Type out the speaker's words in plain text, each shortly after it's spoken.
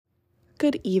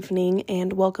Good evening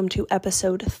and welcome to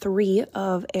episode 3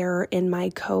 of Error in My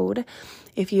Code.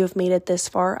 If you have made it this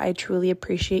far, I truly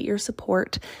appreciate your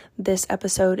support. This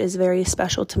episode is very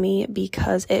special to me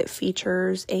because it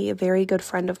features a very good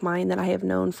friend of mine that I have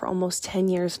known for almost 10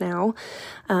 years now.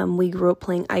 We grew up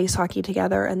playing ice hockey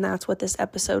together, and that's what this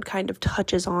episode kind of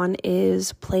touches on,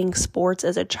 is playing sports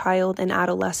as a child and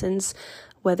adolescence,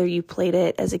 whether you played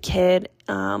it as a kid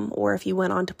or if you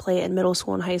went on to play it in middle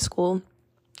school and high school.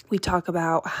 We talk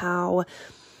about how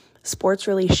sports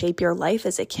really shape your life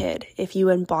as a kid. If you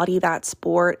embody that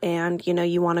sport and,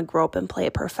 you want to grow up and play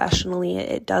it professionally,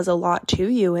 it does a lot to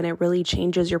you and it really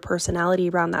changes your personality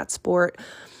around that sport.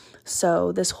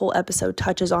 So this whole episode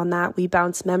touches on that. We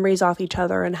bounce memories off each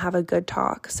other and have a good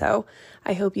talk. So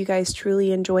I hope you guys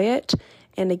truly enjoy it.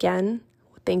 And again,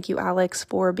 thank you, Alex,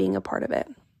 for being a part of it.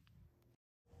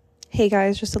 Hey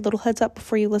guys, just a little heads up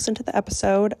before you listen to the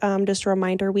episode. Just a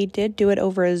reminder, we did do it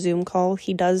over a Zoom call.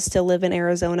 He does still live in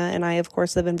Arizona and I, of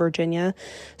course, live in Virginia.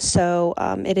 So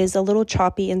it is a little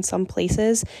choppy in some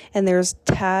places and there's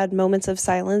tad moments of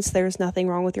silence. There's nothing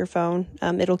wrong with your phone.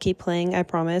 It'll keep playing, I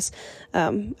promise.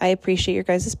 I appreciate your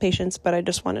guys' patience, but I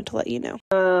just wanted to let you know.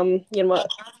 You know what?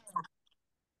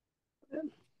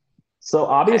 So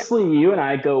obviously you and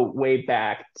I go way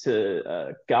back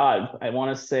to, I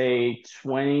want to say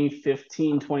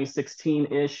 2015,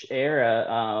 2016-ish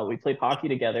era. We played hockey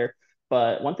together.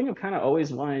 But one thing I've kind of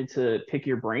always wanted to pick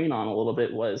your brain on a little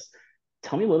bit was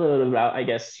tell me a little bit about, I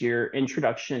guess, your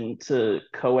introduction to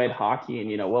co-ed hockey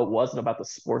and, what was it about the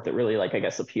sport that really,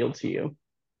 appealed to you?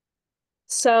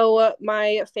 So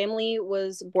my family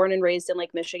was born and raised in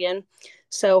Lake Michigan.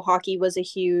 So hockey was a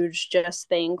huge just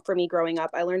thing for me growing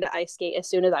up. I learned to ice skate as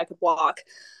soon as I could walk.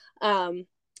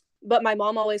 But my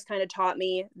mom always kind of taught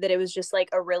me that it was just like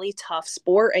a really tough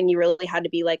sport and you really had to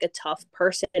be like a tough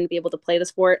person to be able to play the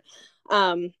sport.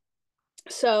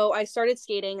 So I started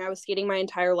skating. I was skating my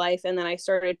entire life. And then I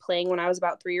started playing when I was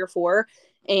about 3 or 4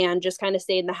 and just kind of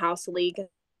stayed in the house league.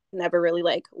 Never really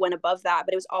went above that,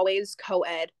 but it was always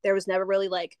co-ed. There was never really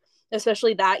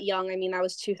especially that young. I mean, that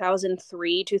was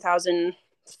 2003,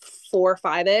 2004,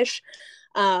 5-ish.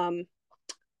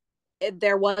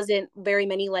 There wasn't very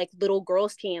many little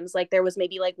girls teams. There was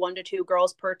maybe 1 to 2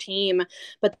 girls per team,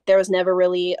 but there was never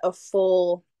really a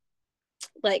full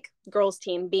girls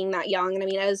team being that young. And I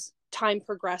mean, as time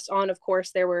progressed on, of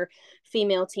course, there were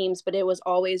female teams, but it was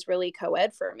always really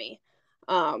co-ed for me.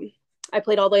 I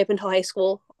played all the way up until high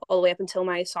school, all the way up until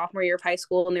my sophomore year of high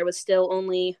school. And there was still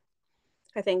only,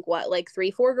 I think,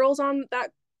 3-4 girls on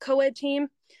that co-ed team.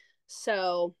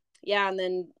 So, yeah. And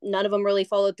then none of them really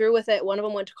followed through with it. One of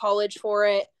them went to college for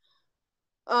it.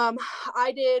 I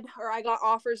got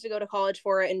offers to go to college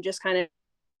for it and just kind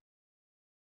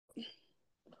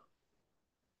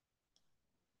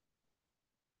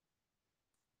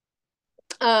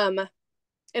of.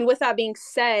 And with that being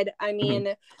said, I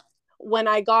mean, when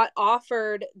I got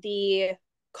offered the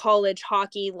college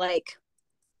hockey,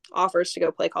 offers to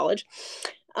go play college,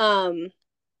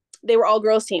 they were all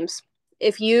girls teams.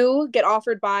 If you get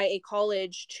offered by a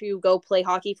college to go play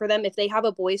hockey for them, if they have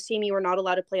a boys team, you are not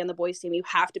allowed to play on the boys team. You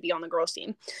have to be on the girls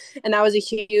team. And that was a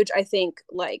huge, I think,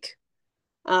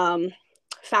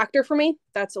 factor for me.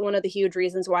 That's one of the huge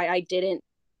reasons why I didn't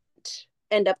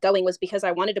end up going, was because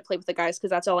I wanted to play with the guys because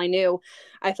that's all I knew.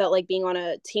 I felt like being on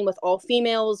a team with all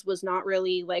females was not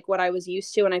really what I was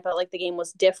used to, and I felt like the game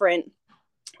was different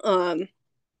when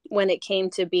it came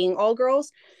to being all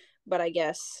girls. But I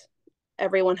guess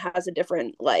everyone has a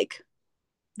different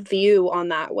view on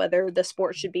that, whether the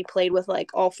sport should be played with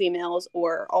all females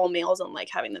or all males and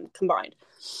having them combined.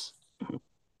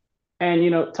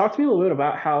 And talk to me a little bit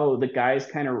about how the guys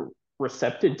kind of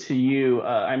receptive to you.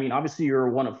 I mean, obviously you're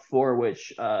one of 4,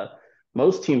 which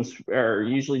most teams are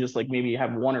usually just maybe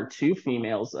have 1 or 2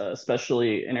 females,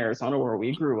 especially in Arizona where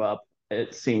we grew up.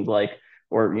 It seemed it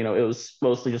was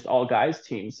mostly just all guys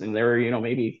teams, and there were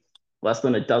maybe less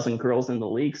than a dozen girls in the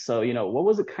league. So what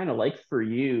was it kind of like for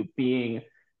you being,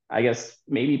 I guess,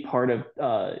 maybe part of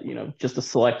just a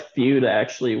select few that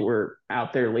actually were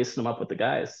out there lacing them up with the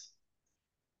guys?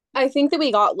 I think that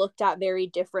we got looked at very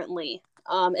differently.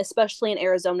 Especially in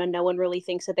Arizona, no one really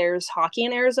thinks that there's hockey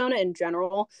in Arizona in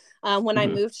general. When I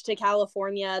moved to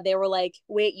California, they were like,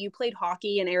 wait, you played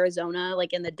hockey in Arizona,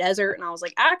 in the desert? And I was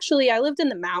like, actually, I lived in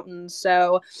the mountains.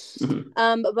 So,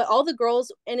 but all the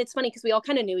girls, and it's funny because we all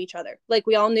kind of knew each other.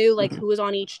 We all knew who was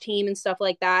on each team and stuff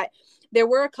like that. There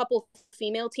were a couple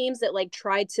female teams that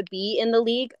tried to be in the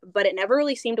league, but it never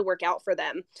really seemed to work out for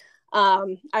them.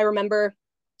 I remember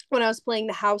when I was playing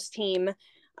the house team,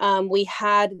 we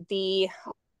had the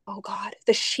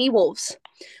She-Wolves.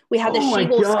 We had the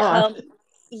She-Wolves come.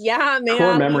 Yeah, Core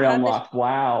man. memory unlocked.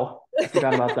 Wow. I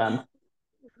forgot about them.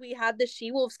 We had the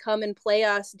She-Wolves come and play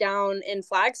us down in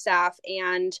Flagstaff,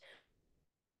 and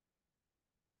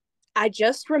I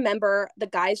just remember the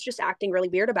guys just acting really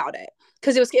weird about it,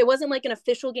 because it wasn't like an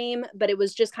official game, but it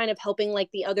was just kind of helping like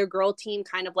the other girl team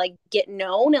kind of like get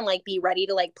known and like be ready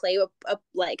to like play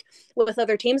like with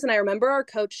other teams. And I remember our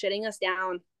coach shitting us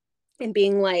down and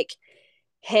being like,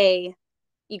 "Hey,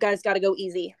 you guys got to go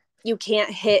easy. You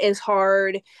can't hit as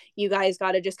hard. You guys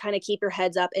got to just kind of keep your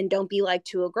heads up and don't be like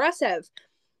too aggressive."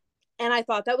 And I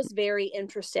thought that was very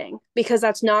interesting, because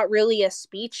that's not really a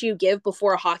speech you give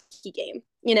before a hockey game.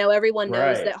 You know, Right. everyone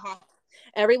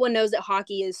knows that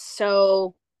hockey is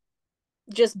so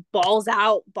just balls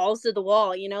out, balls to the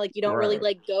wall, you know, like you don't really Right.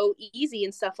 like go easy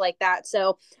and stuff like that.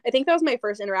 So I think that was my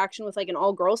first interaction with like an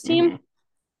all girls team. Hmm.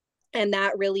 And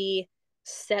that really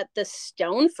set the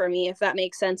stone for me, if that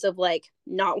makes sense, of like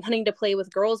not wanting to play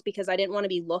with girls, because I didn't want to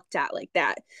be looked at like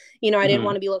that. You know, I didn't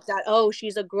want Hmm. to be looked at, oh,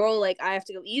 she's a girl, like I have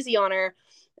to go easy on her.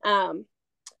 um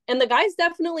and the guys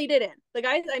definitely didn't. The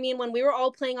guys, I mean, when we were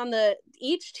all playing on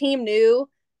each team knew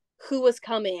who was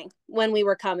coming when we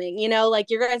were coming. You know, like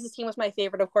your guys' team was my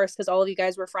favorite, of course, because all of you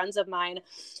guys were friends of mine.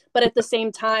 But at the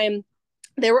same time,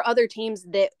 there were other teams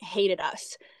that hated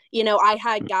us. You know, I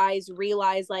had guys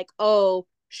realize, like, oh,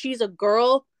 she's a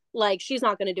girl. Like, she's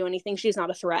not going to do anything. She's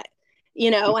not a threat. You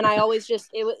know, and I always just,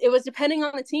 it was depending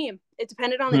on the team. It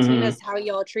depended on the team as Hmm. to how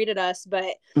y'all treated us.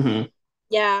 But Hmm.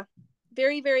 yeah,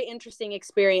 very, very interesting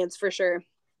experience for sure.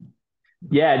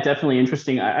 Yeah, definitely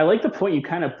interesting. I like the point you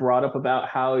kind of brought up about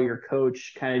how your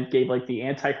coach kind of gave like the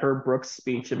anti-Herb Brooks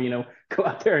speech of, go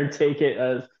out there and take it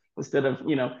instead of,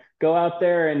 go out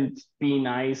there and be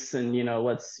nice and,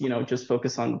 let's, just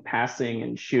focus on passing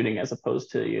and shooting as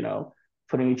opposed to,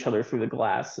 putting each other through the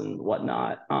glass and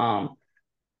whatnot.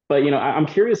 But, I'm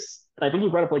curious. I think you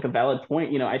brought up like a valid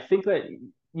point. I think that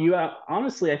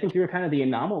honestly, I think you're kind of the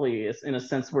anomaly in a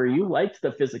sense where you liked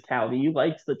the physicality, you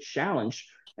liked the challenge.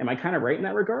 Am I kind of right in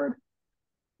that regard?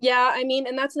 Yeah, I mean,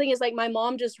 and that's the thing, is like my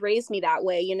mom just raised me that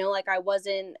way, you know, like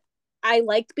I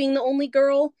liked being the only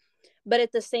girl, but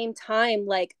at the same time,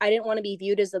 like I didn't want to be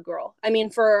viewed as a girl. I mean,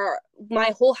 for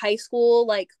my whole high school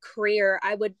like career,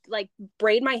 I would like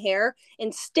braid my hair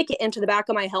and stick it into the back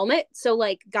of my helmet. So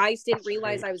like guys didn't That's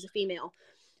realize great. I was a female.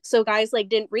 So guys like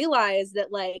didn't realize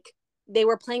that like they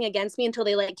were playing against me until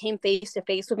they like came face to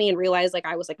face with me and realized like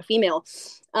I was like a female.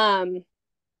 Um,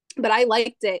 but I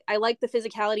liked it. I liked the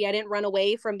physicality. I didn't run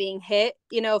away from being hit.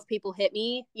 You know, if people hit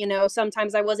me, you know,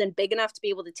 sometimes I wasn't big enough to be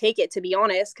able to take it, to be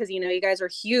honest, because, you know, you guys are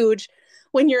huge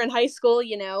when you're in high school,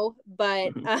 you know,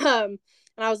 but, Hmm. and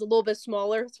I was a little bit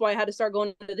smaller. That's why I had to start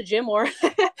going to the gym more.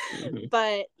 Hmm.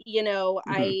 But, you know,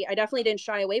 Hmm. I definitely didn't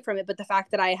shy away from it. But the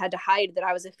fact that I had to hide that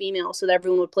I was a female so that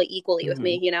everyone would play equally with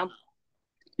me, Hmm. you know?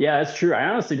 Yeah, that's true. I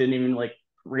honestly didn't even like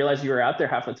realize you were out there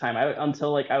half the time.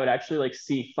 Until like I would actually like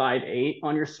see 5'8"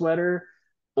 on your sweater,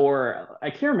 or I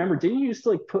can't remember. Didn't you used to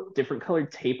like put different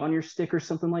colored tape on your stick or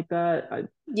something like that?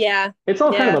 Yeah. It's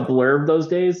all kind of Yeah. a blurb those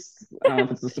days. I don't know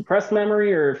if it's a suppressed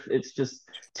memory or if it's just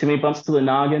too many bumps to the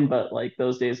noggin, but like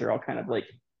those days are all kind of like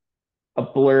a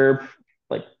blurb,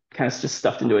 like kind of just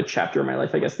stuffed into a chapter of my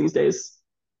life, I guess, these days.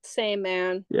 Same,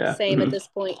 man. Yeah. Same at Hmm. this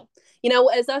point. You know,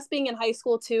 as us being in high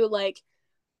school too, like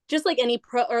just like any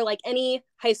pro or like any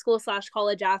high school slash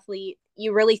college athlete,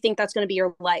 you really think that's going to be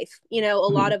your life. You know,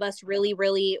 a lot Hmm. of us really,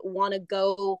 really want to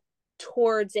go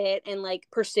towards it and like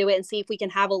pursue it and see if we can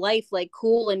have a life like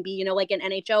cool and be, you know, like an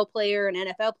NHL player, an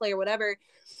NFL player, whatever.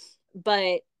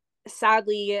 But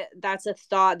sadly, that's a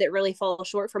thought that really falls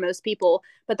short for most people.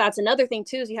 But that's another thing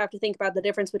too, is you have to think about the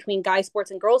difference between guy sports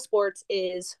and girl sports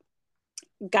is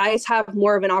guys have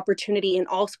more of an opportunity in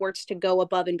all sports to go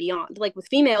above and beyond. Like with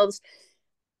females,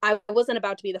 I wasn't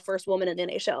about to be the first woman in the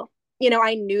NHL. You know,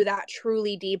 I knew that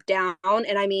truly deep down.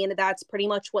 And I mean, that's pretty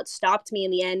much what stopped me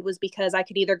in the end, was because I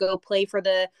could either go play for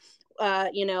the,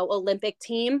 you know, Olympic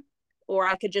team, or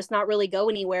I could just not really go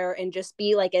anywhere and just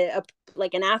be like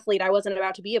like an athlete. I wasn't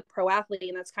about to be a pro athlete.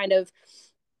 And that's kind of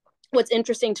what's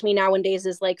interesting to me nowadays,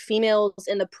 is like females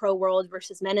in the pro world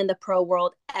versus men in the pro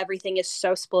world. Everything is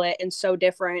so split and so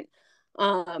different.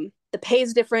 The pay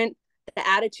is different, the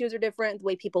attitudes are different, the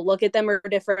way people look at them are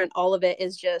different. All of it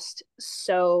is just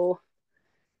so,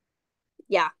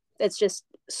 yeah, it's just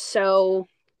so,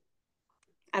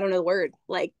 I don't know the word,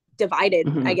 like divided,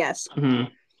 I Hmm. guess. Hmm.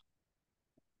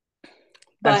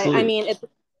 But I Absolutely. mean,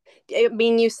 I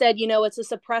mean, you said, you know, it's a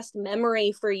suppressed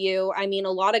memory for you. I mean,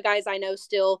 a lot of guys I know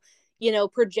still, you know,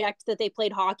 project that they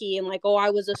played hockey and like, oh, I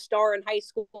was a star in high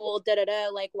school, da da da.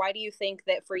 Like, why do you think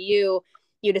that for you,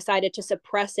 you decided to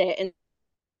suppress it and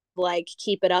like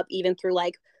keep it up even through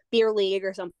like beer league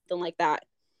or something like that?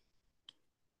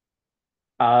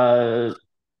 Uh,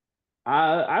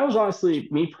 I was honestly,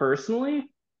 me personally,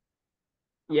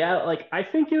 yeah, like I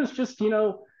think it was just,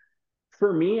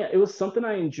 for me, it was something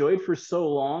I enjoyed for so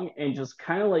long and just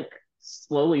kind of like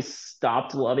slowly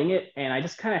stopped loving it. And I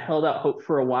just kind of held out hope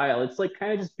for a while. It's like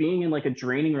kind of just being in like a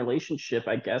draining relationship,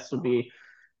 I guess would be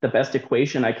the best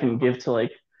equation I can give to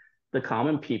like the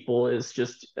common people is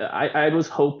just I was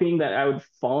hoping that I would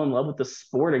fall in love with the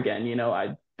sport again.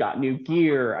 I got new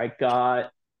gear, I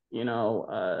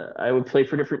would play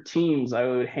for different teams. I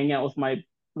would hang out with my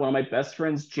one of my best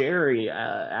friends, Jerry,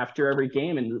 after every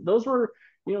game, and those were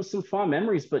some fond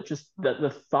memories. But just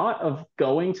the thought of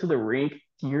going to the rink,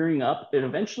 gearing up, it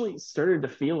eventually started to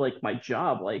feel like my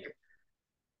job, like,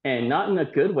 and not in a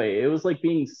good way. It was like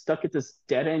being stuck at this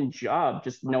dead end job,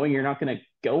 just knowing you're not going to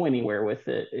go anywhere with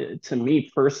it, to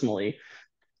me personally.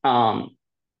 Um,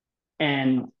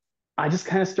 and I just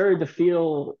kind of started to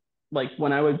feel like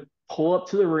when I would pull up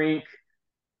to the rink,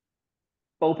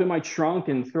 open my trunk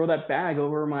and throw that bag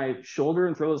over my shoulder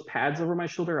and throw those pads over my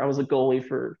shoulder. I was a goalie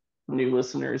for new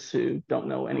listeners who don't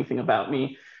know anything about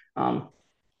me. Um,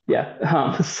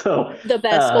 yeah. So,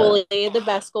 uh, The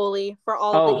best goalie for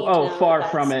all that Oh, need to oh, know. The far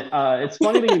from best. it. It's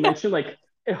funny that you mentioned like,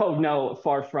 oh no,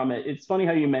 far from it. It's funny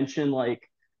how you mentioned like,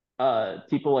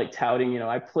 people like touting.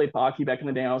 I played hockey back in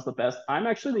the day. And I was the best. I'm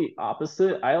actually the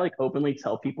opposite. I like openly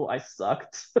tell people I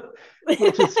sucked,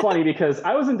 which is funny because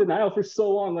I was in denial for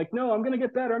so long. Like, no, I'm gonna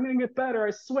get better. I'm gonna get better.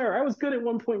 I swear, I was good at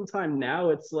one point in time.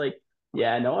 Now it's like,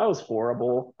 yeah, no, I was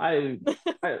horrible. I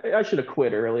should have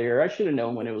quit earlier. I should have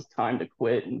known when it was time to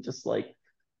quit and just like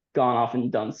gone off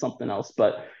and done something else.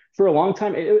 But for a long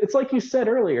time, it's like you said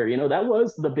earlier, that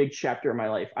was the big chapter of my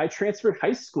life. I transferred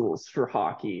high schools for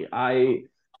hockey. I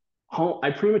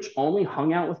pretty much only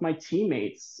hung out with my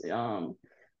teammates.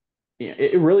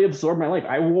 It really absorbed my life.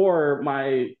 I wore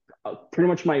my pretty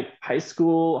much my high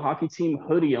school hockey team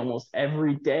hoodie almost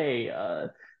every day.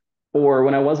 Or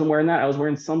when I wasn't wearing that, I was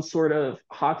wearing some sort of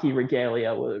hockey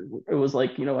regalia. It was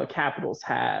like, a Capitals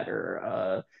hat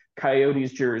or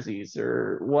Coyotes jerseys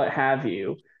or what have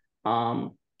you.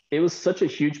 It was such a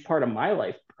huge part of my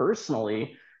life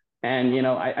personally. And,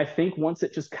 I think once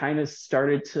it just kind of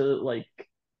started to like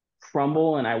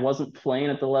crumble and I wasn't playing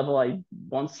at the level I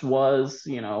once was,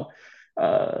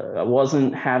 I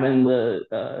wasn't having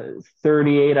the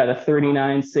 38 out of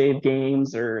 39 save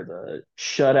games or the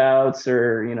shutouts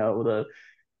or,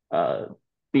 uh,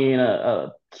 being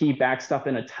a key backstop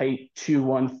in a tight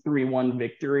 2-1, 3-1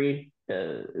 victory.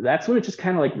 That's when it just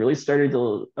kind of like really started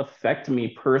to affect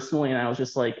me personally. And I was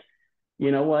just like,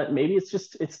 you know what, maybe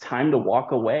it's time to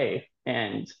walk away.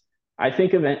 And I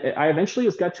think I eventually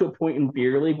just got to a point in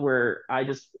beer league where I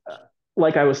just,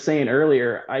 like I was saying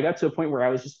earlier, I got to a point where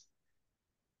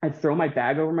I'd throw my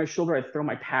bag over my shoulder, I'd throw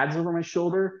my pads over my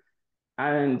shoulder,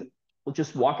 and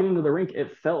just walking into the rink,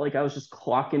 it felt like I was just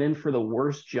clocking in for the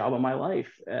worst job of my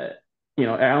life. I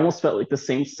almost felt like the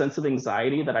same sense of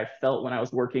anxiety that I felt when I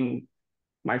was working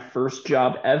my first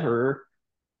job ever.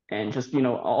 And just,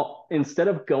 instead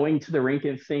of going to the rink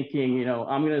and thinking,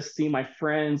 I'm going to see my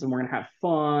friends and we're going to have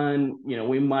fun,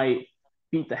 we might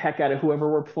beat the heck out of whoever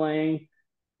we're playing,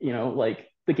 like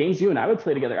the games you and I would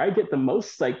play together, I get the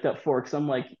most psyched up for because I'm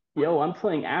like, yo, I'm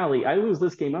playing Allie. I lose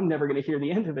this game, I'm never going to hear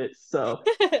the end of it. So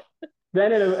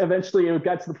then eventually it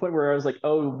got to the point where I was like,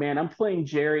 oh man, I'm playing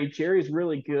Jerry. Jerry's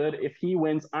really good. If he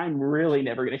wins, I'm really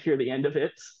never going to hear the end of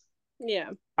it.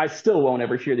 Yeah. I still won't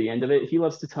ever hear the end of it. He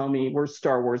loves to tell me we're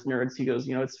Star Wars nerds. He goes,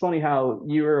 it's funny how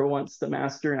you were once the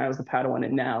master and I was the Padawan,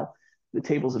 and now the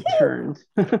tables have turned.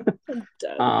 I'm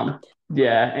done. um,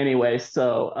 yeah. Anyway,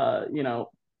 so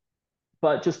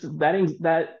but just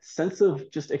that sense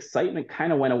of just excitement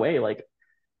kind of went away. Like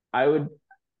I would,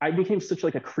 I became such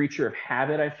like a creature of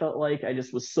habit. I felt like I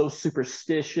just was so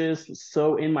superstitious,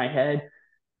 so in my head.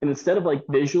 And instead of like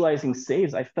visualizing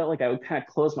saves, I felt like I would kind of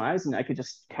close my eyes and I could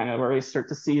just kind of already start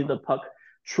to see the puck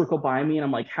trickle by me. And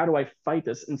I'm like, how do I fight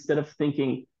this? Instead of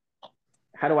thinking,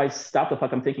 how do I stop the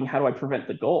puck? I'm thinking, how do I prevent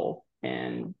the goal?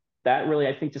 And that really,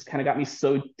 I think, just kind of got me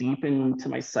so deep into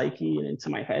my psyche and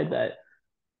into my head that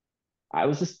I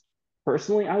was just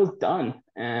personally, I was done.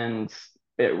 And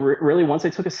really, once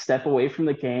I took a step away from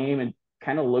the game and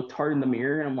kind of looked hard in the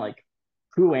mirror, and I'm like,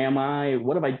 who am I?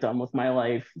 What have I done with my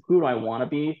life? Who do I want to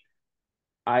be?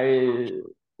 I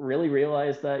really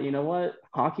realized that, what,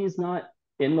 hockey's not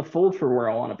in the fold for where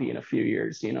I want to be in a few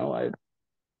years. I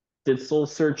did soul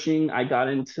searching. I got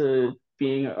into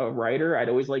being a writer. I'd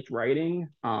always liked writing.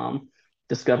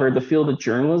 Discovered the field of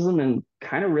journalism and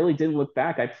kind of really didn't look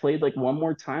back. I played like one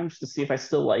more time just to see if I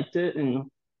still liked it, and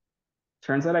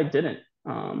turns out I didn't.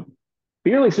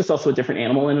 beer league's just also a different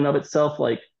animal in and of itself.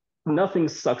 Like nothing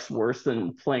sucks worse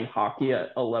than playing hockey at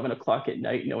 11 o'clock at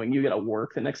night, knowing you got to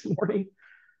work the next morning.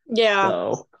 Yeah.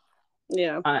 So,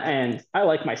 Yeah. and I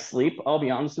like my sleep. I'll be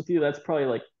honest with you. That's probably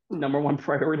like number one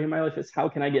priority in my life is how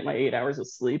can I get my 8 hours of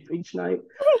sleep each night?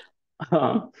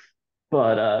 Um,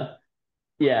 but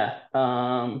yeah,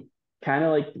 kind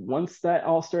of like once that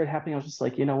all started happening, I was just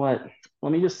like, you know what?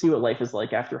 Let me just see what life is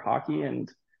like after hockey,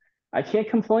 and I can't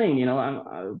complain.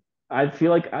 I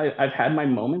feel like I've had my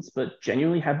moments, but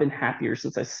genuinely have been happier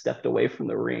since I stepped away from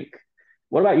the rink.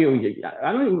 What about you?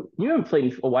 I don't even, you haven't played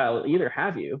in a while either,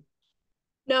 have you?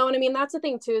 No, and I mean that's the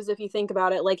thing too, is if you think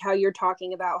about it, like how you're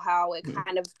talking about how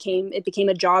Mm-hmm. it became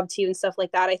a job to you and stuff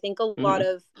like that. I think a lot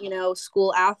Mm-hmm. of,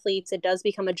 school athletes, it does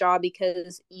become a job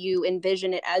because you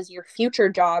envision it as your future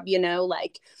job,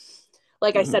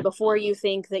 like I said Mm-hmm. before, you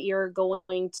think that you're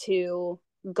going to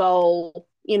go,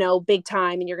 big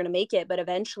time and you're going to make it, but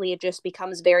eventually it just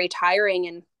becomes very tiring.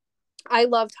 And I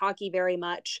loved hockey very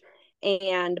much.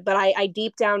 But I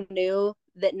deep down knew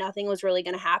that nothing was really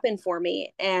going to happen for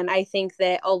me. And I think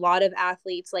that a lot of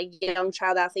athletes, like young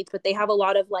child athletes, but they have a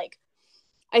lot of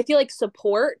I feel like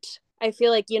support. I feel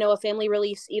like, a family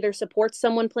really either supports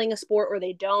someone playing a sport or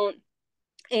they don't.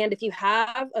 And if you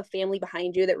have a family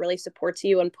behind you that really supports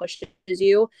you and pushes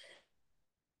you,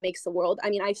 makes the world. I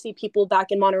mean, I see people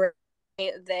back in Monterey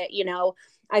that,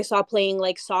 I saw playing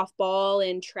like softball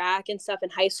and track and stuff in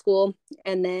high school.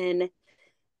 And then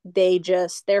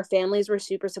their families were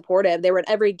super supportive. They were at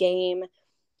every game,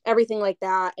 everything like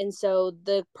that. And so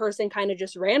the person kind of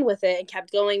just ran with it and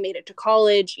kept going, made it to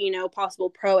college, possible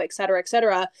pro, et cetera, et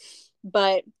cetera.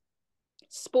 But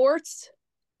sports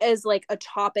as like a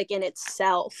topic in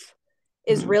itself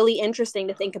is Mm-hmm. really interesting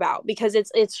to think about because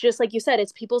it's just like you said,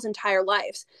 it's people's entire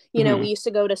lives. We Mm-hmm. used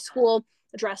to go to school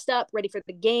dressed up, ready for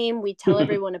the game. We'd tell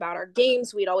everyone about our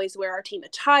games. We'd always wear our team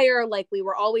attire. Like we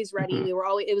were always ready. Mm-hmm. We were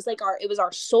always, it was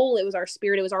our soul, it was our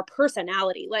spirit, it was our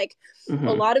personality. Like a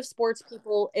Mm-hmm. lot of sports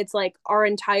people, it's like our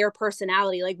entire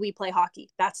personality. Like we play hockey.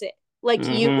 That's it. Like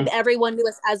Mm-hmm. everyone knew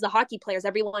us as the hockey players.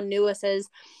 Everyone knew us as,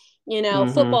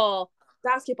 Mm-hmm. football,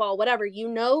 basketball, whatever,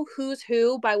 who's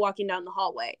who by walking down the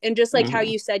hallway. And just like how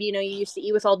Mm-hmm. you said, you used to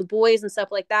eat with all the boys and stuff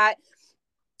like that.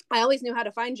 I always knew how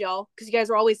to find y'all because you guys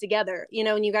were always together,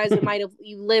 and you guys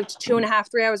you lived 2.5,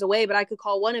 3 hours away, but I could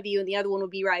call one of you and the other one would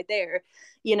be right there,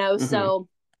 Mm-hmm. So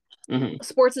Mm-hmm.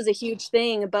 sports is a huge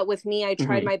thing, but with me, I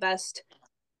tried Mm-hmm. my best.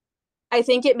 I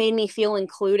think it made me feel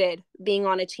included being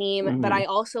on a team, but Mm-hmm. I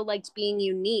also liked being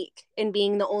unique and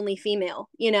being the only female,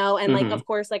 and like, Mm-hmm. of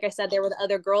course, like I said, there were the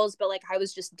other girls, but like I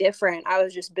was just different. I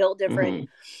was just built different.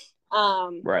 Mm-hmm.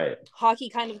 Um, Right. Hockey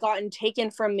kind of gotten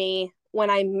taken from me when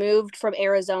I moved from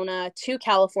Arizona to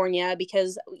California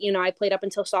because, I played up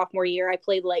until sophomore year. I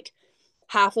played like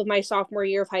half of my sophomore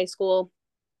year of high school.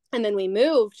 And then we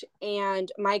moved,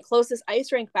 and my closest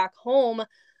ice rink back home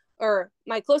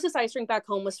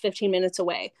was 15 minutes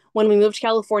away. When we moved to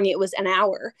California, it was an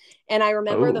hour. And I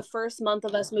remember the Oh. first month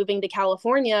of us moving to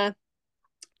California,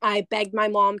 I begged my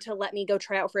mom to let me go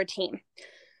try out for a team.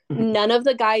 Mm-hmm. None of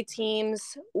the guy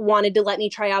teams wanted to let me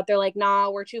try out. They're like, nah,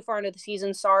 we're too far into the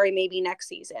season. Sorry, maybe next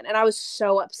season. And I was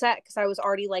so upset because I was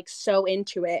already like so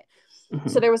into it.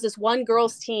 So Mm-hmm. there was this one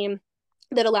girls team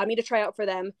that allowed me to try out for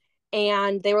them.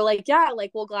 And they were like, yeah,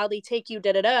 like we'll gladly take you,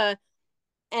 da da da.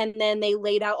 And then they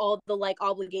laid out all the like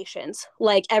obligations.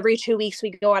 Like every 2 weeks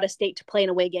we go out of state to play an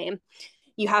away game.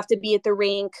 You have to be at the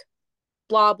rink,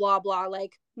 blah, blah, blah,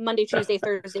 like Monday, Tuesday,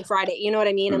 Thursday, Friday. You know what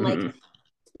I mean? And like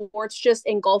Mm-hmm. sports just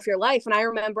engulf your life. And I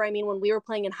remember, when we were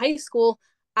playing in high school,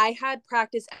 I had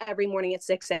practice every morning at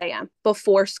 6 a.m.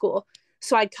 before school.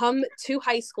 So I'd come to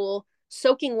high school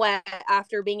soaking wet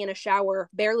after being in a shower,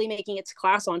 barely making it to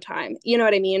class on time. You know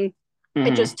what I mean? It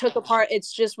Mm-hmm. just took apart. It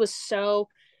just was so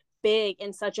big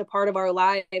and such a part of our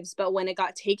lives. But when it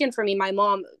got taken from me,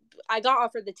 I got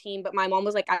offered the team, but my mom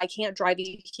was like, I can't drive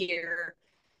you here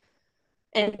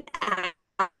an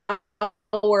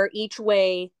hour each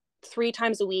way 3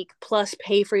 times a week plus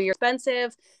pay for your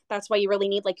expensive. That's why you really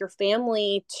need like your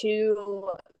family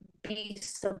to be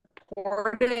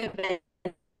supportive and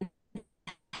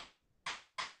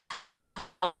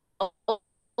help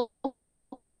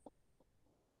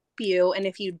you. And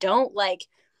if you don't, like,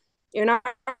 you're not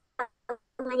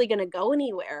really going to go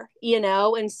anywhere.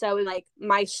 And so like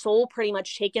my soul pretty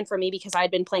much taken from me because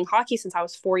I'd been playing hockey since I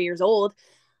was 4 years old.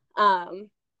 um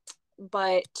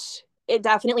but it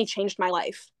definitely changed my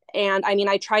life. And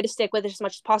I tried to stick with it as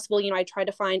much as possible. I tried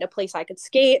to find a place I could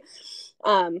skate.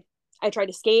 um I tried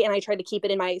to skate and I tried to keep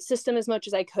it in my system as much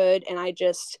as I could, and I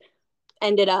just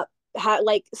ended up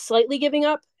like slightly giving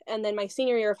up. And then my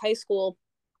senior year of high school,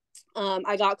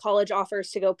 I got college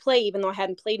offers to go play, even though I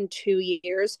hadn't played in 2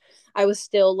 years. I was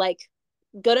still like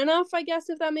good enough, I guess,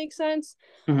 if that makes sense.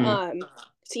 Mm-hmm. Um,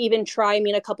 to even try. I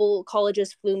mean, a couple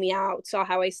colleges flew me out, saw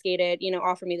how I skated,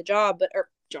 offered me the job,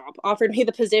 offered me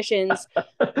the positions.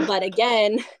 But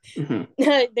again,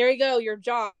 Mm-hmm. there you go, your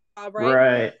job, right?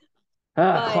 Right.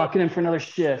 But Clocking in for another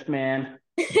shift, man.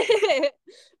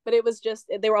 but it was just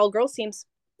they were all girls teams,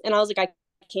 and I was like, I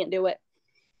can't do it.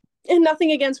 And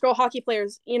nothing against girl hockey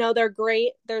players, they're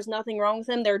great. There's nothing wrong with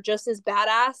them. They're just as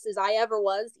badass as I ever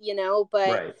was, but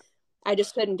Right. I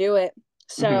just couldn't do it.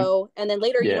 Mm-hmm. So, and then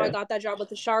later, I Yeah. got that job with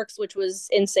the Sharks, which was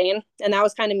insane. And that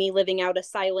was kind of me living out a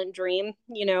silent dream,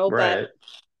 but Right.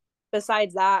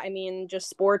 besides that, I mean, just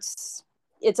sports,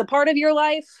 it's a part of your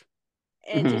life.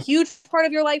 And it's a Mm-hmm. huge part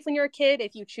of your life when you're a kid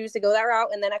if you choose to go that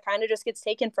route. And then it kind of just gets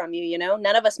taken from you,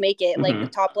 None of us make it. Like the Mm-hmm.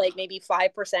 top, like maybe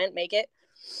 5% make it.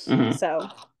 Mm-hmm. So,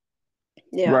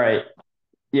 yeah. Right.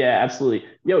 Yeah, absolutely.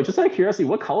 Yo, just out of curiosity,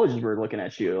 what colleges were looking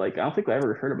at you? Like, I don't think I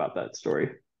ever heard about that story.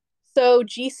 So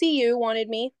GCU wanted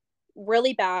me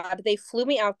really bad. They flew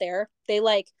me out there. They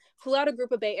like flew out a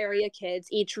group of Bay Area kids.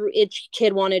 Each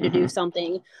kid wanted to do Mm-hmm.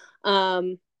 something.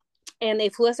 Um, and they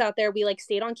flew us out there. We like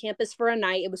stayed on campus for a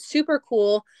night. It was super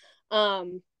cool.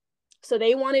 Um, so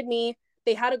they wanted me.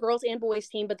 They had a girls and boys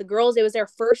team, but the girls, it was their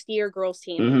first year girls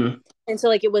team. Mm-hmm. And so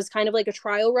like it was kind of like a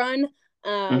trial run.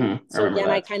 Mm-hmm. I So remember again,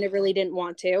 I that. kind of really didn't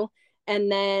want to.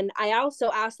 And then I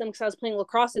also asked them because I was playing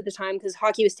lacrosse at the time because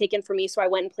hockey was taken from me. So I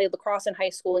went and played lacrosse in high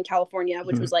school in California,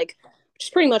 which was Mm-hmm. like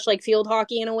just pretty much like field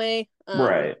hockey in a way.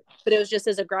 Right. But it was just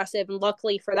as aggressive. And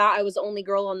luckily for that, I was the only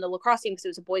girl on the lacrosse team because it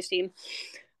was a boys team.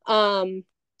 Um,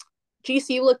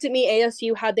 GCU looked at me.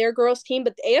 ASU had their girls team,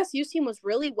 but the ASU team was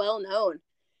really well known.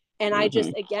 And I just,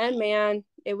 Mm-hmm. again, man,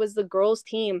 it was the girls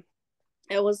team.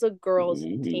 It was a girls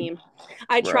Mm-hmm. team.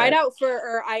 I tried Right. out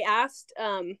or I asked,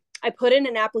 I put in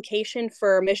an application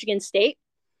for Michigan State.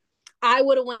 I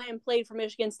would have went and played for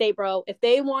Michigan State, bro. If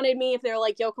they wanted me, if they're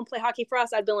like, yo, come play hockey for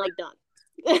us, I'd been like,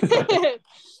 done.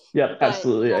 Yep, But,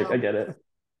 absolutely. I get it.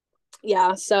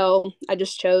 yeah, so I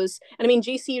just chose. And I mean,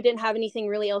 GCU didn't have anything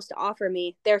really else to offer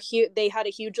me. They had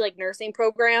a huge like nursing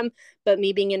program, but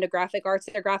me being into graphic arts,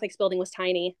 their graphics building was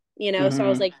tiny, so I was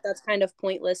Mm-hmm. like, that's kind of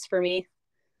pointless for me.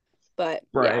 But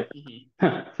yeah.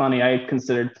 Right. Funny, I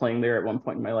considered playing there at one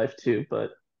point in my life too,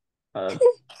 but uh,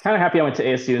 kind of happy I went to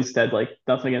ASU instead. Like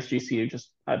nothing against GCU,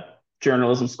 just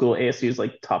journalism school. ASU is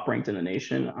like top ranked in the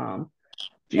nation. GCU,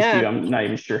 Yeah. I'm not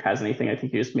even sure has anything. I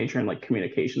think you just major in like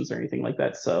communications or anything like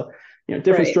that. So,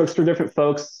 different Right. strokes for different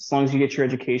folks. As long as you get your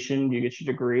education, you get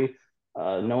your degree.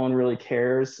 No one really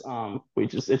cares. It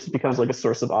just becomes like a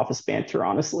source of office banter,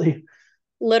 honestly.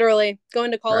 Literally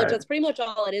going to college, Right. that's pretty much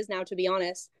all it is now, to be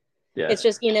honest. Yeah. It's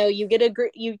just, you get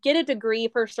a degree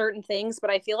for certain things, but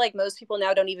I feel like most people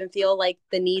now don't even feel like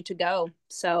the need to go.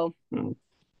 So Mm,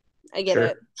 I get sure.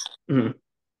 it. Mhm.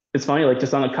 It's funny, like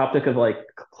just on the topic of like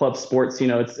club sports,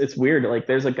 it's weird. Like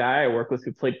there's a guy I work with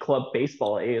who played club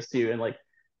baseball at ASU, and like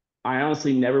I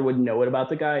honestly never would know it about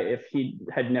the guy if he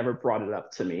had never brought it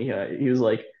up to me. He was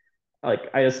like I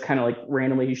just kind of like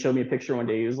randomly he showed me a picture one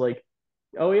day. He was like,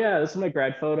 "Oh yeah, this is my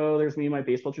grad photo. There's me and my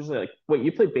baseball jersey." Like, wait,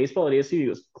 you played baseball at ASU? He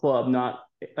goes, "Club, not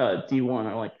D1."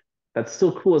 I'm like, "That's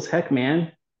still cool as heck,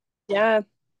 man. Yeah.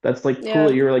 That's like cool Yeah.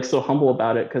 that you're like so humble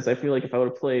about it." Because I feel like if I would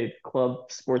have played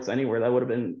club sports anywhere, that would have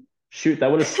been shoot.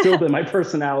 That would have still been my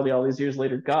personality all these years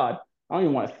later. God, I don't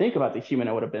even want to think about the human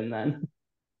I would have been then.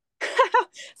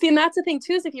 See, and that's the thing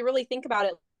too, is if you really think about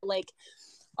it, like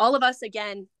all of us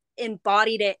again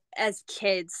embodied it as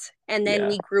kids, and then Yeah.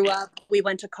 we grew up, we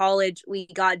went to college, we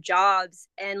got jobs,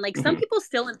 and like some Hmm. people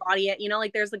still embody it,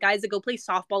 like there's the guys that go play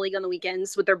softball league on the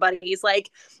weekends with their buddies, like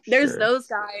there's Sure. those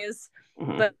guys.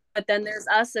 Hmm. But then there's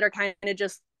us that are kind of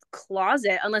just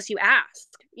closet unless you ask,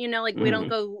 like we don't Hmm.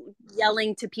 go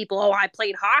yelling to people, oh, I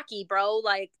played hockey, bro,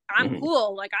 like I'm Hmm.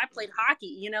 cool, like I played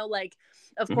hockey, like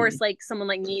of Hmm. course, like someone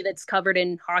like me that's covered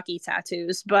in hockey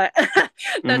tattoos, but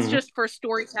that's Hmm. just for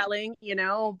storytelling,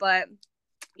 But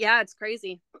yeah, it's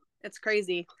crazy. It's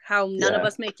crazy how none of Yeah.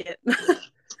 us make it.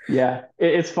 Yeah,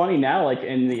 it's funny now, like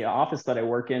in the office that I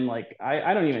work in, like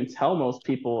I don't even tell most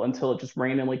people until it just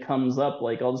randomly comes up.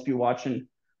 Like I'll just be watching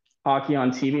hockey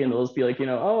on TV and they'll just be like,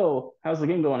 oh, how's the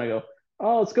game going? I go,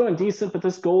 oh, it's going decent, but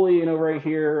this goalie, right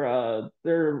here,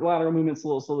 their lateral movement's a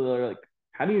little slow. They're like,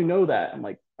 how do you know that? I'm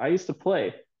like, I used to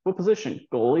play. What position?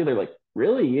 Goalie. They're like,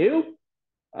 really, you?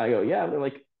 I go, yeah. They're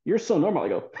like, you're so normal. I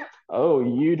go, oh,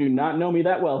 you do not know me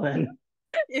that well then.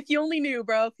 If you only knew,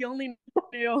 bro. If you only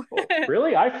knew. Oh,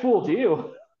 really? I fooled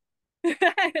you.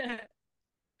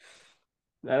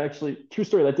 That actually true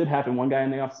story. That did happen. One guy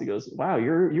in the office, he goes, "Wow,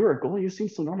 you're a goalie. You seem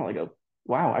so normal." I go,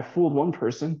 wow, I fooled one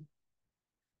person.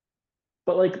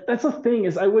 But like that's the thing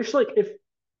is I wish like if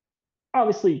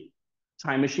obviously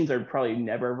time machines are probably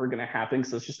never ever gonna happen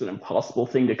because it's just an impossible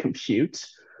thing to compute.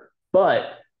 But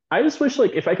I just wish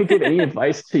like if I could give any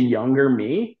advice to younger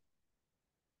me,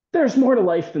 there's more to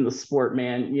life than the sport,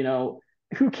 man.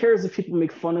 Who cares if people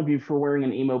make fun of you for wearing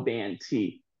an emo band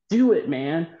tee? Do it,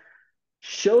 man.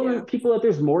 Show Yeah. people that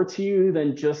there's more to you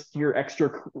than just your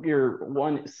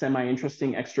one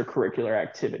semi-interesting extracurricular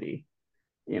activity.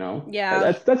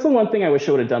 Yeah. That's the one thing I wish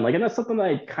I would have done. Like, and that's something that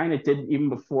I kind of did even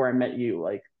before I met you.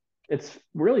 Like, it's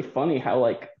really funny how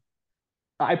like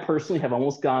I personally have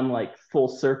almost gone like full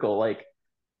circle. Like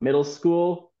middle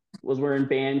school was wearing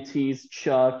band tees,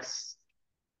 chucks,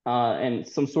 and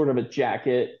some sort of a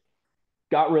jacket.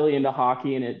 Got really into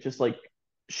hockey, and it just like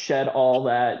shed all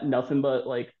that. Nothing but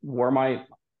like wore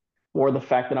the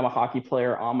fact that I'm a hockey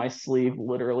player on my sleeve,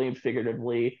 literally and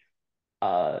figuratively.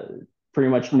 Uh, Pretty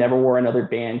much never wore another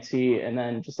band tee, and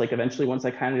then just like eventually, once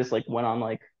I kind of just like went on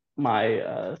like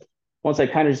my once I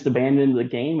kind of just abandoned the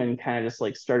game and kind of just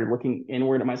like started looking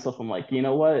inward at myself, I'm like, you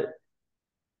know what?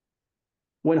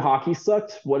 When hockey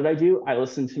sucked, what did I do? I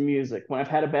listened to music. When I've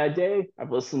had a bad day,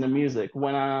 I've listened to music.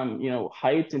 When I'm,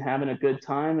 hyped and having a good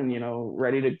time and,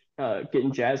 ready to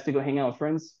getting jazzed to go hang out with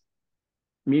friends,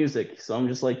 music. So I'm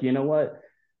just like, you know what?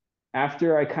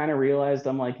 After I kind of realized,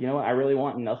 I'm like, you know what? I really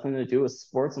want nothing to do with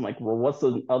sports. I'm like, well, what's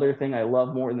the other thing I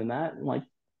love more than that? I'm like,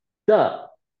 duh,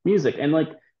 music. And like,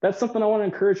 that's something I want to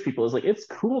encourage people is like, it's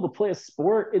cool to play a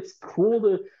sport. It's cool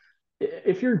to,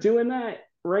 if you're doing that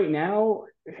right now,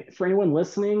 for anyone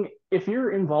listening, if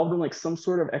you're involved in like some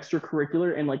sort of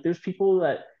extracurricular and like there's people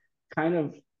that kind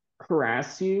of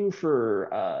harass you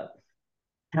for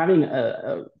having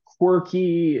a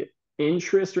quirky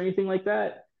interest or anything like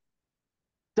that,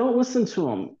 don't listen to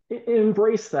them.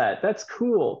 Embrace that. That's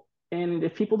cool. And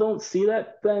if people don't see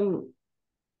that, then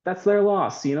that's their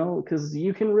loss, because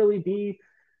you can really be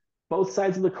both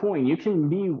sides of the coin. You can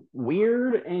be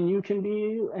weird and you can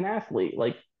be an athlete.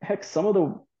 Like, heck, some of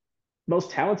the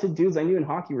most talented dudes I knew in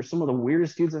hockey were some of the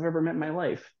weirdest dudes I've ever met in my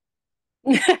life.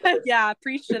 Yeah,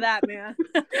 preach to that, man.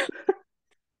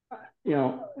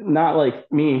 Not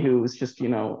like me, who was just,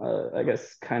 I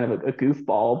guess kind of a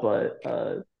goofball,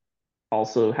 but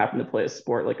also happened to play a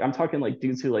sport. Like, I'm talking like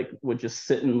dudes who like would just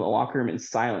sit in the locker room in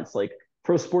silence. Like,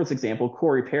 pro sports example,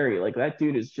 Corey Perry. Like, that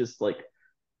dude is just like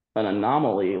an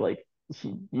anomaly. Like,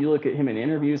 you look at him in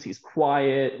interviews, he's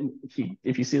quiet.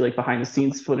 If you see like behind the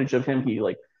scenes footage of him, he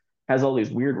like has all these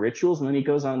weird rituals, and then he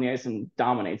goes on the ice and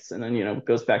dominates, and then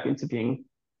goes back into being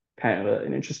kind of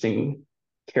an interesting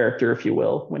character, if you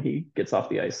will, when he gets off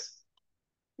the ice.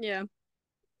 Yeah.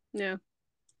 Yeah.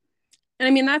 And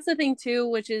I mean, that's the thing too,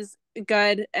 which is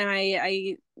good. And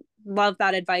I love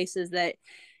that advice is that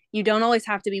you don't always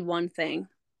have to be one thing.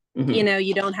 Mm-hmm.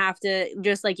 You don't have to,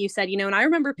 just like you said, and I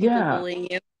remember people Yeah. bullying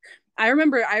you. I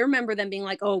remember them being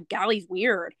like, oh, Galley's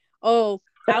weird. Oh,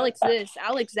 Alex this,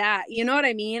 Alex that. You know what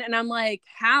I mean? And I'm like,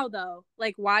 how though?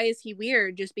 Like, why is he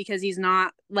weird? Just because he's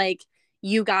not like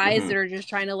you guys Mm-hmm. that are just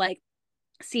trying to like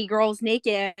see girls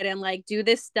naked and like do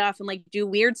this stuff and like do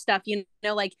weird stuff,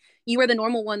 like you were the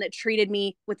normal one that treated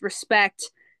me with respect,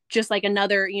 just like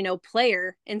another,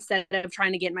 player, instead of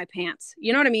trying to get in my pants.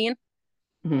 You know what I mean?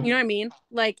 You Mm-hmm. know what I mean?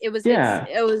 Like Yeah.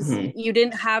 it was Mm-hmm. you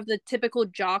didn't have the typical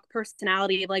jock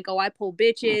personality of like, oh, I pull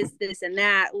bitches, Mm-hmm. this and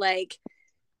that. Like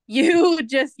you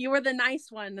were the nice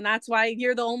one, and that's why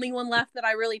you're the only one left that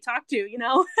I really talk to.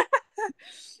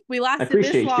 We I lasted this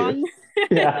appreciate you. long.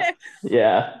 Yeah.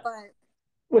 Yeah. But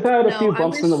Without a no, few I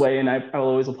bumps in the wish way, and I'll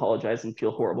always apologize and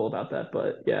feel horrible about that.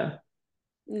 But yeah.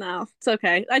 no, it's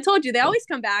okay. I told you they Yeah. always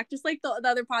come back, just like the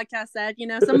other podcast said.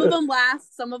 Some of them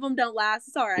last, some of them don't last.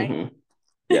 It's all right. Mm-hmm.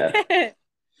 Yeah.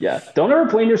 Yeah. Don't ever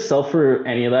blame yourself for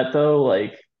any of that though.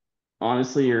 Like,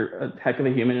 honestly, you're a heck of a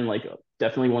human and like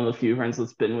definitely one of the few friends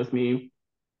that's been with me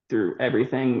through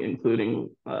everything, including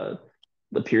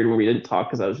the period where we didn't talk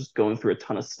because I was just going through a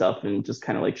ton of stuff and just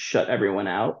kind of like shut everyone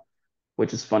out,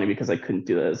 which is funny because I couldn't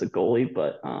do that as a goalie.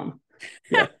 But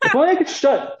yeah, if only I could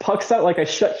shut pucks out like I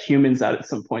shut humans out at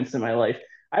some points in my life,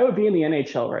 I would be in the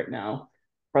NHL right now,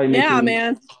 probably Yeah,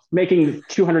 making man.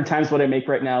 200 times what I make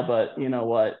right now. But you know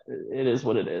what? It is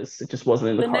what it is. It just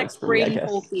wasn't in the The cards next for me, I Braden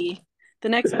guess. Holtby. The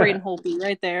next Braden Holtby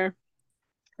right there.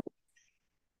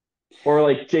 Or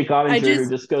like Jake I Ottinger, who just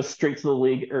just goes straight to the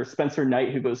league, or Spencer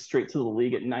Knight, who goes straight to the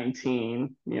league at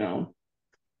 19. yeah.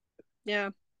 That would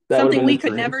have Something been we the could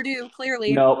dream. never do,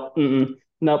 clearly. Nope. Mm-mm.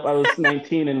 Nope. I was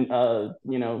 19 and,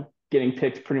 getting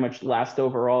picked pretty much last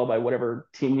overall by whatever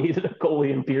team needed a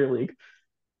goalie in beer league.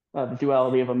 the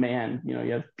duality of a man. You know,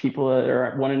 you have people that are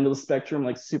at one end of the spectrum,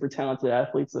 like super talented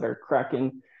athletes that are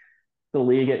cracking the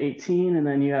league at 18, and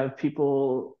then you have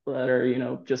people that are, you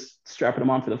know, just strapping them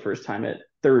on for the first time at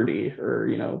 30, or,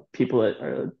 you know, people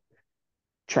that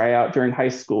try out during high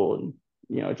school and,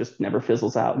 you know, it just never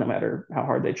fizzles out no matter how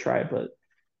hard they try. But,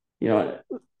 you know,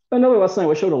 another lesson I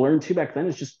wish I would have learned too back then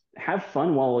is just have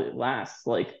fun while it lasts.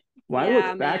 Like when I Yeah,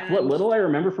 look back, what man. little I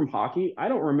remember from hockey, I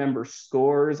don't remember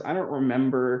scores. I don't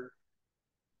remember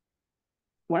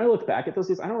when I look back at those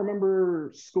days, I don't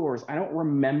remember scores. I don't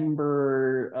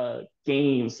remember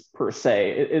games per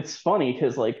se. It's funny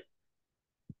because like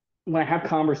when I have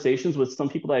conversations with some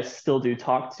people that I still do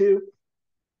talk to,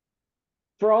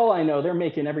 for all I know, they're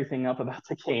making everything up about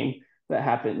the game that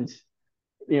happened.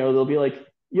 You know, they'll be like,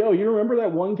 "Yo, you remember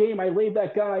that one game I laid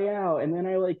that guy out, and then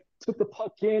I like took the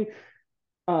puck in,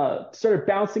 started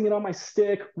bouncing it on my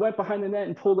stick, went behind the net,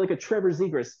 and pulled like a Trevor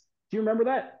Zegras. Do you remember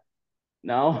that?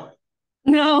 No,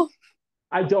 No.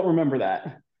 I don't remember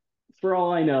that. For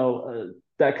all I know,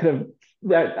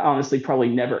 that honestly probably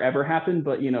never ever happened.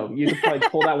 But you know, you could probably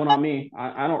pull that one on me.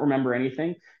 I don't remember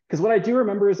anything because what I do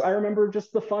remember is I remember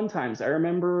just the fun times. I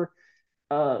remember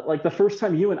like the first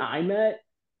time you and I met,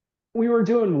 we were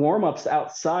doing warm ups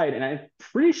outside, and I'm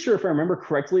pretty sure if I remember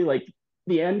correctly, like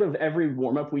the end of every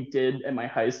warm up we did at my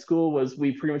high school was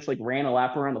we pretty much like ran a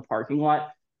lap around the parking lot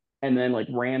and then like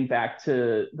ran back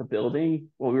to the building.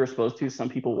 Well, we were supposed to. Some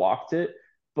people walked it,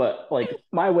 but like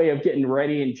my way of getting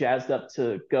ready and jazzed up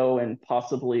to go and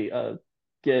possibly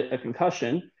get a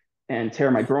concussion and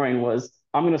tear my groin was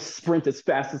I'm gonna sprint as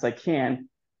fast as I can.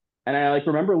 And I like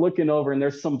remember looking over and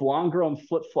there's some blonde girl in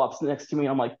flip flops next to me.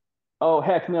 I'm like, oh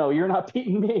heck no, you're not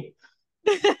beating me.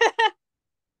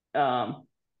 Um,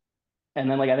 and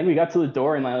then like I think we got to the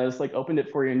door and I just like opened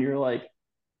it for you and you're like,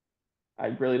 I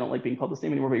really don't like being called this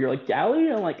name anymore, but you're like Gally?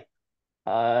 And I'm like,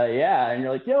 yeah. And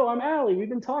you're like, yo, I'm Allie. We've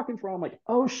been talking for. I'm like,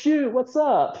 oh shoot, what's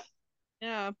up?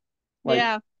 Yeah. Like,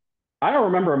 Yeah. I don't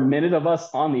remember a minute of us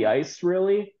on the ice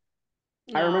really.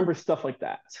 I No. remember stuff like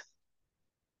that.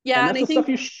 And Yeah, and that's I the think stuff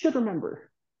you should remember.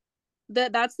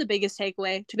 that's the biggest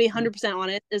takeaway, to be 100%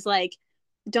 honest, is like,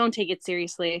 don't take it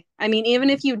seriously. I mean, even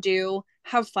if you do,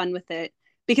 have fun with it.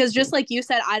 Because just like you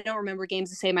said, I don't remember games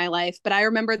to save my life, but I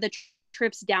remember the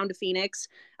trips down to Phoenix.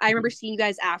 I remember seeing you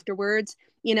guys afterwards.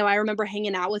 You know, I remember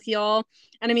hanging out with y'all.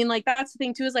 And I mean, like, that's the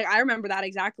thing too, is like, I remember that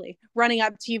exactly. Running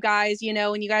up to you guys, you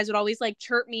know, and you guys would always like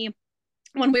chirp me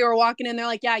when we were walking in. They're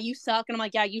like, yeah, you suck. And I'm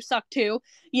like, yeah, you suck too.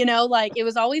 You know, like, it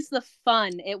was always the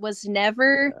fun. Yeah.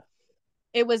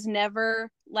 It was never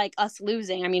like us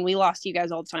losing. I mean, we lost to you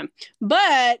guys all the time,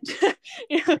 but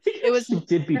I think you it was. actually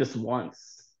did beat us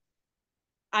once.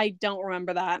 I don't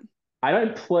remember that. I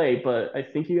didn't play, but I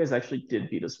think you guys actually did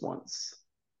beat us once.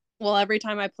 Well, every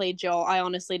time I played Joel, I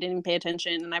honestly didn't pay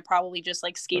attention, and I probably just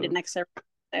like skated Uh, next to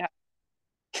her.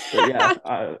 yeah,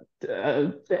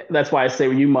 that's why I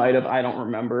say you might have. I don't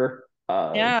remember.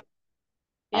 Yeah,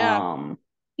 yeah. Um,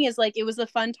 It's like it was the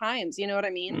fun times. You know what I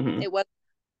mean? mhm, It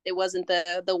wasn't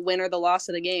the win or the loss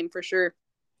of the game for sure.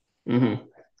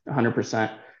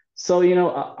 100%. So, you know,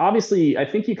 obviously, I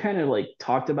think you kind of like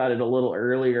talked about it a little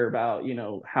earlier about, you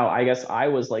know, how I guess I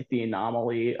was like the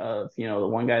anomaly of, you know, the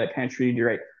one guy that kind of treated you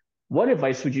right. What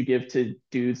advice would you give to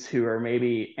dudes who are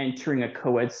maybe entering a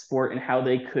co-ed sport and how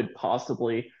they could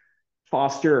possibly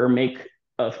foster or make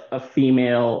a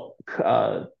female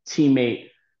teammate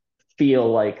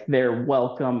feel like they're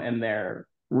welcome and they're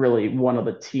really one of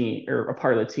the team or a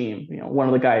part of the team, you know, one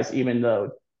of the guys, even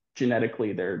though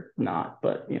genetically they're not,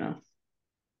 but you know.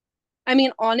 I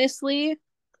mean, honestly,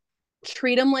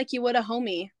 treat them like you would a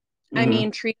homie. I Mm-hmm.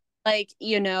 mean, treat like,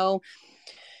 you know,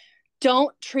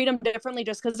 don't treat them differently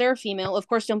just because they're a female. Of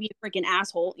course, don't be a freaking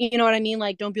asshole. You know what I mean?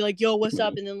 Like, don't be like, yo, what's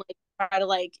up? And then like try to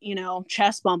like, you know,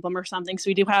 chest bump them or something. So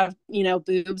we do have, you know,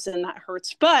 boobs and that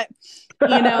hurts. But,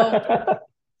 you know,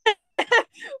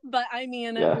 but I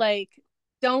mean, Yeah. like,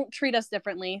 don't treat us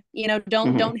differently. You know,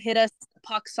 Mm-hmm. don't hit us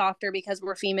puck softer because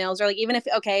we're females, or like even if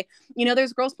okay, you know,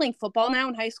 there's girls playing football now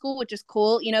in high school, which is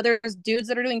cool. You know, there's dudes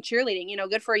that are doing cheerleading. You know,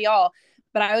 good for y'all.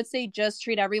 But I would say just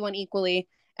treat everyone equally.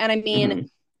 And I mean, Mm-hmm.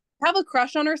 have a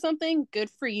crush on her or something, good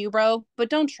for you, bro. But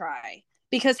don't try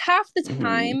because half the Mm-hmm.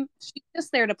 time she's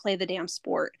just there to play the damn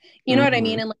sport. You know what I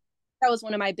mean? Mm-hmm. And like, that was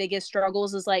one of my biggest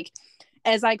struggles. Is like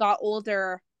as I got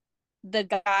older, the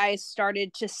guys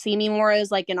started to see me more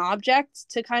as like an object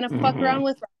to kind of fuck Mm-hmm. around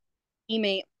with, like,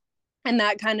 teammate, and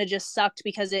that kind of just sucked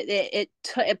because it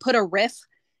put a riff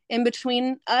in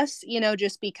between us. You know,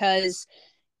 just because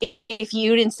if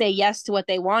you didn't say yes to what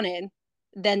they wanted,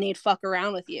 then they'd fuck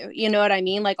around with you. You know what I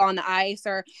mean? Like on the ice,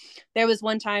 or there was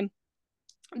one time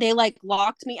they like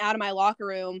locked me out of my locker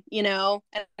room, and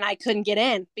I couldn't get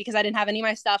in because I didn't have any of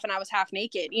my stuff and I was half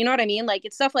naked. You know what I mean? Like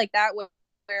it's stuff like that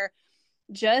where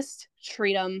just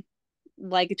treat them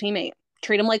like a teammate.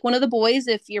 Treat them like one of the boys.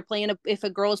 If a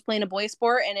girl is playing a boy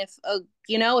sport, and if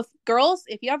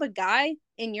you have a guy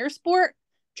in your sport,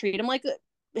 treat them like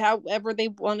however they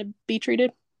want to be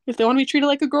treated. If they want to be treated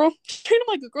like a girl, treat them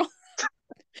like a girl.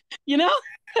 you know,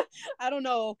 I don't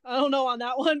know. I don't know on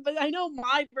that one, but I know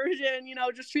my version.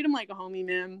 Just treat them like a homie,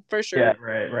 man, for Yeah,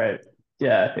 sure. right.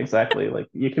 Yeah, exactly. Like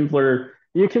you can blur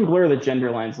the gender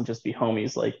lines and just be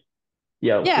homies. Like,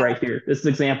 yo, Yeah, right here. This is an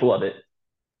example of it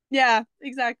yeah,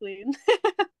 exactly.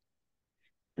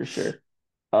 for sure.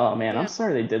 Oh man, I'm Yeah.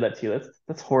 sorry they did that to you.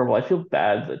 That's horrible. I feel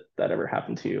bad that that ever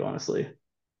happened to you, honestly.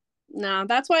 No,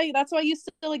 that's why you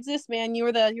still exist, man. You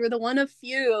were the one of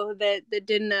few that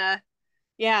didn't.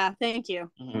 Yeah, thank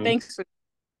you. Mhm. Of Thanks for.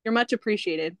 You're much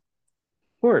appreciated.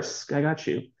 course, I got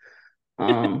you.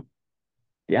 Um,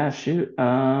 yeah, shoot.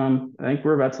 I think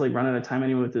we're about to like run out of time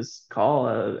anyway with this call.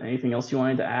 Anything else you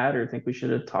wanted to add or think we should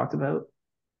have talked about?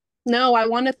 No, I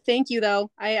want to thank you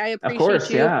though. I Of appreciate course,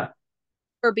 you yeah.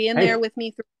 for being there Hey, with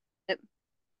me through it.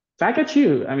 back at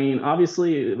you. I mean,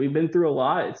 obviously, we've been through a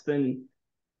lot. It's been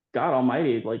God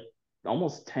Almighty, like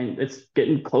almost 10. It's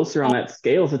getting closer on Oh, that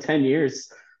scale to 10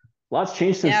 years. Lots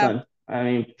changed since yeah, then. I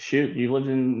mean, shoot, you lived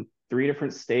in 3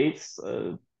 different states.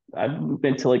 I've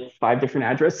been to like 5 different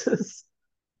addresses.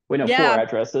 Wait, no, four yeah.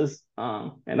 addresses.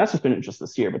 And that's just been just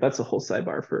this year, but that's a whole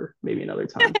sidebar for maybe another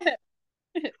time.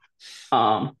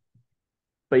 Um,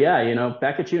 but yeah,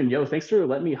 back at you and yo, thanks for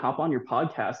letting me hop on your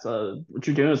podcast. What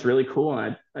you're doing is really cool,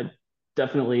 and I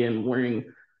definitely am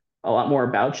learning a lot more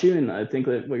about you, and I think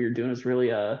that what you're doing is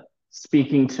really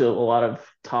speaking to a lot of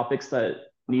topics that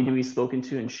need to be spoken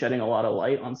to and shedding a lot of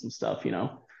light on some stuff.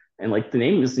 And like the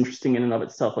name is interesting in and of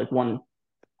itself, like one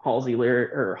Halsey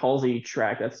lyric or Halsey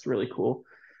track, that's really cool.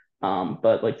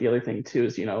 But like the other thing too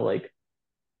is, like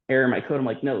error in my code. I'm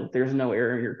like, no, there's no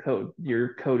error in your code.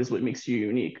 Your code is what makes you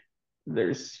unique.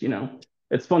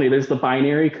 It's funny. There's the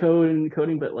binary code and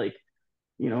coding, but like,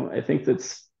 I think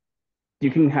that's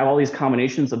you can have all these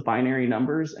combinations of binary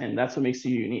numbers, and that's what makes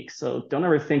you unique. So don't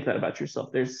ever think that about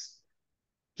yourself. There's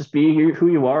just be who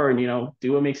you are, and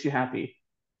do what makes you happy,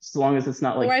 as long as it's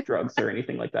not All like right, drugs or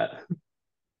anything like that.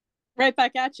 right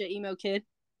back at you, emo kid.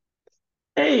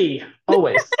 Hey,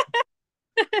 always.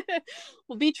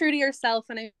 Well, be true to yourself,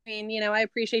 and I mean, I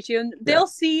appreciate you, and Yeah. they'll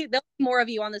see more of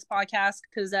you on this podcast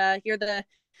because you're the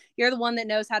one that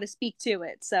knows how to speak to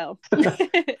it. So,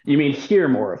 You mean hear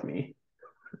more of me?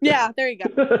 yeah, there you go.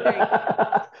 There you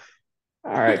go.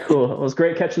 All right, cool. It was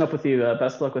great catching up with you.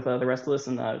 Best of luck with the rest of this,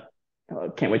 and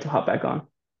can't wait to hop back on.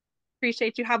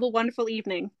 Appreciate you. Have a wonderful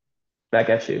evening. Back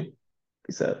at you.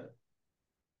 Peace out.